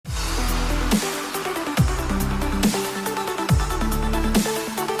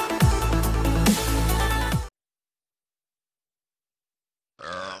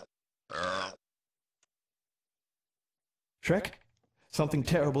Shrek, something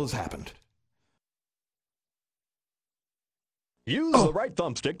terrible has happened. Use the right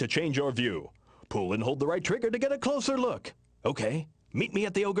thumbstick to change your view. Pull and hold the right trigger to get a closer look. Okay, meet me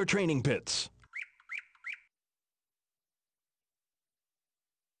at the ogre training pits.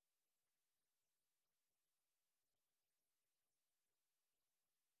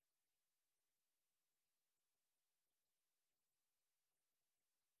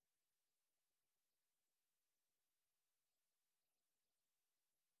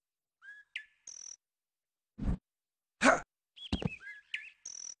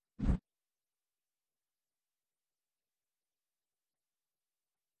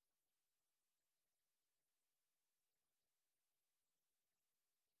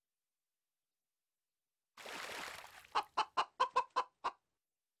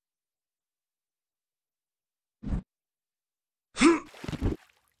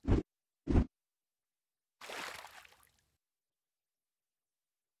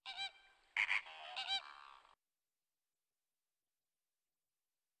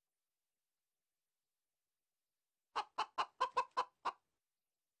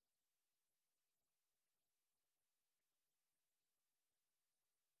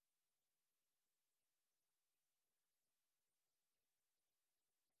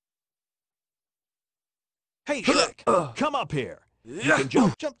 Hey, Shrek, come up here. You can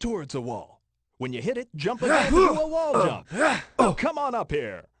jump towards a wall. When you hit it, jump again to do a wall jump. Now come on up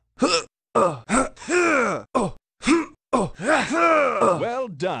here. Well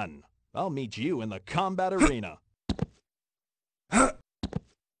done. I'll meet you in the combat arena.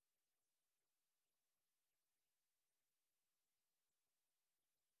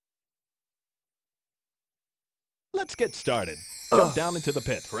 Let's get started. Jump down into the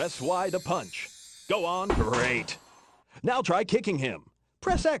pit. Press Y to punch. Go on. Great. Now try kicking him.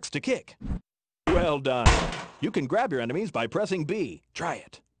 Press X to kick. Well done. You can grab your enemies by pressing B. Try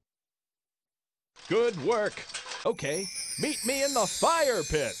it. Good work. Okay, meet me in the fire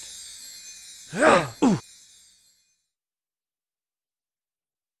pit.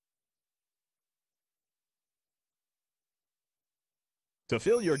 To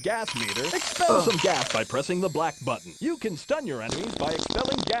fill your gas meter, expel some gas by pressing the black button. You can stun your enemies by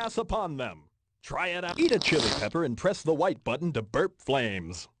expelling gas upon them. Try it out. Eat a chili pepper and press the white button to burp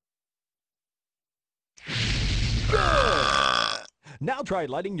flames. Good! Now try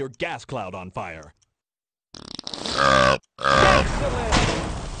lighting your gas cloud on fire. Excellent!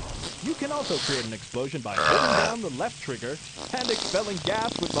 You can also create an explosion by holding down the left trigger and expelling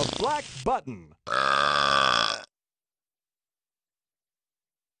gas with the black button.